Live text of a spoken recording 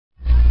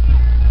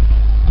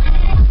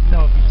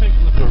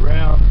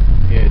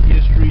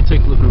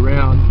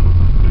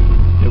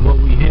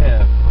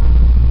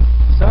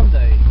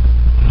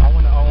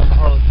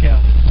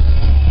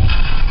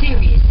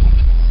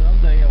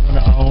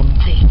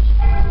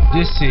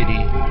this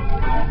city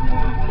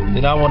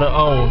that I want to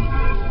own,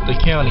 the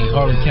county,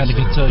 Harlan County,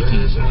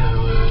 Kentucky.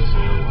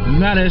 You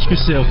might ask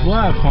yourself,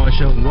 why,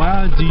 Poncho?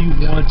 Why do you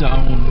want to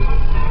own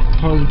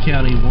Harlan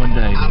County one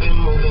day?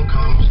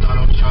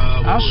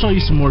 I'll show you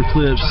some more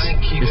clips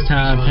as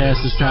time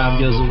passes, time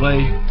goes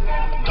away.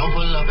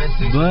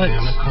 But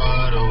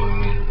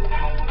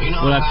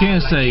what I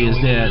can say is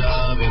that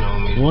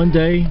one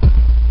day,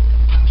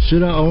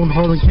 should I own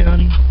Harlan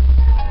County,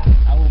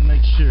 I will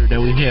make sure that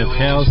we have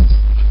houses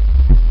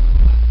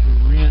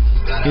for rent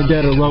and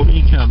that are low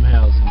income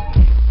housing.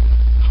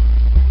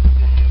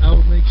 I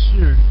will make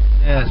sure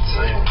that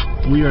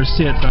we are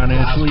set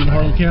financially in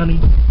Harlan County,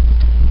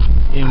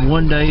 and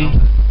one day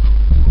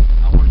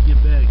I want to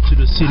get back to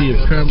the city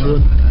of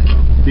Cumberland,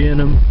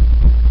 Benham,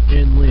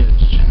 and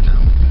Lynch.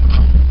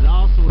 And I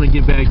also want to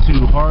get back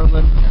to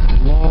Harlan,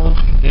 Law,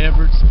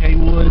 Everett,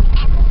 Kaywood,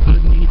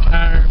 Putney,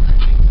 Tyre,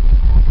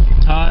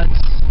 Tots,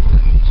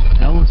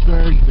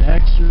 Ellensburg,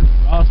 Baxter,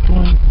 Ross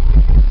Point,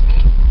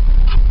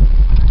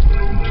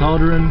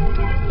 Calderon.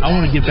 I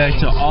want to get back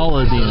to all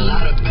of them.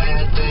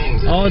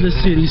 All of the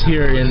cities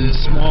here in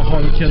small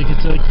Harlan County,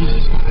 Kentucky.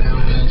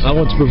 I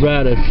want to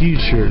provide a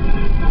future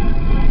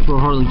for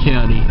Harlan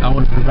County. I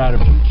want to provide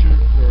a future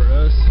for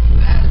us.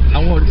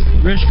 I want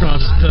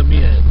restaurants to come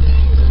in.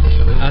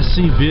 I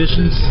see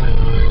visions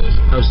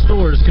of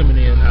stores coming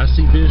in. I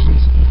see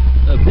visions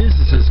of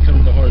businesses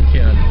coming to Harlan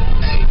County.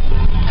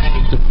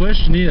 The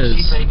question is,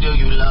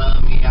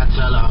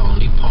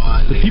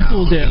 the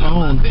people that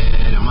own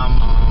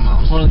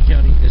Harlan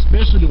County,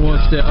 especially the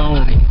ones that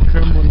own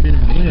Cumberland,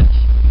 Benham, and Lynch,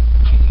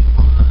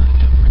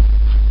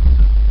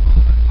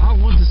 I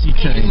want to see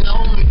change.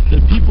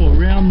 The people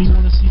around me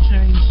want to see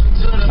change.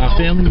 My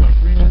family, my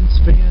friends,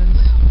 fans,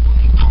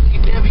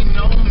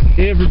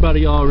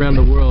 everybody all around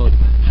the world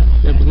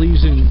that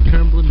believes in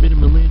Cumberland,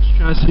 Benham, and Lynch,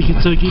 Tri-City,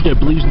 Kentucky, that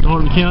believes in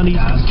Harlan County,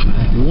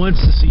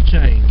 wants to see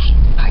change.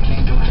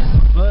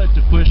 But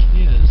the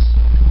question is,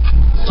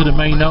 to the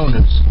main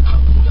owners,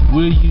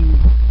 will you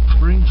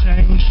bring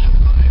change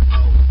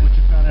with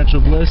your financial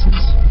blessings,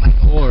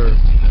 or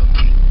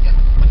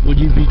will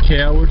you be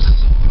cowards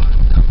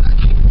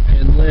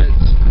and let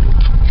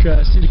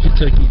Tri-City,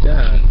 Kentucky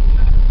die,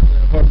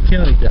 let Harlan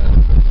County die?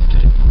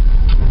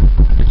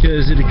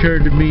 Because it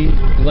occurred to me,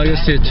 like I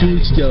said 2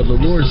 weeks ago, the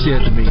Lord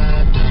said to me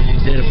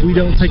that if we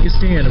don't take a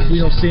stand, if we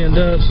don't stand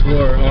up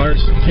for our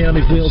county,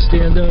 if we don't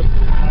stand up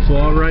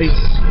for our rights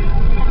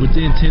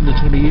within 10 to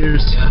 20 years,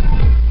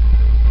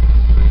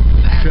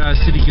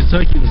 Tri-City,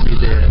 Kentucky will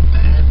be dead.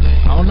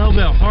 I don't know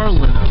about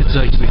Harlan,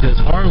 Kentucky, because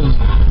Harlan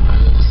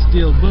is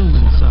still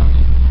booming some.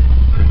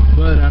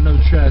 But I know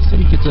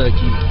Tri-City,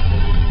 Kentucky,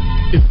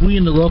 if we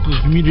in the local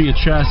community of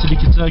Tri-City,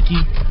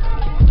 Kentucky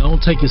don't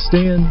take a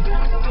stand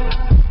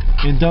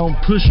and don't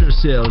push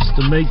ourselves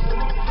to make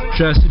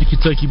Tri-City,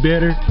 Kentucky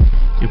better,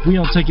 if we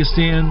don't take a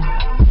stand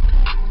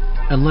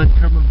and let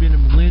Cumberland,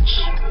 Benham, and Lynch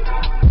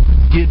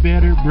get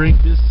better, bring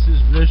businesses,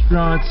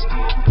 restaurants,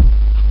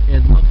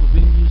 and local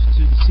venues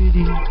to the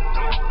city,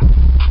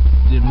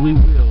 then we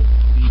will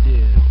be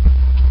dead.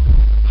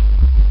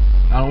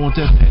 I don't want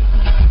that to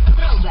happen.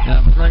 And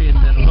I'm praying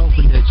and I'm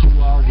hoping that you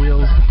all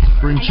will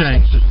bring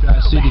change to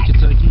Tri-City,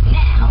 Kentucky,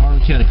 and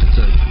Harlan County,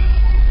 Kentucky.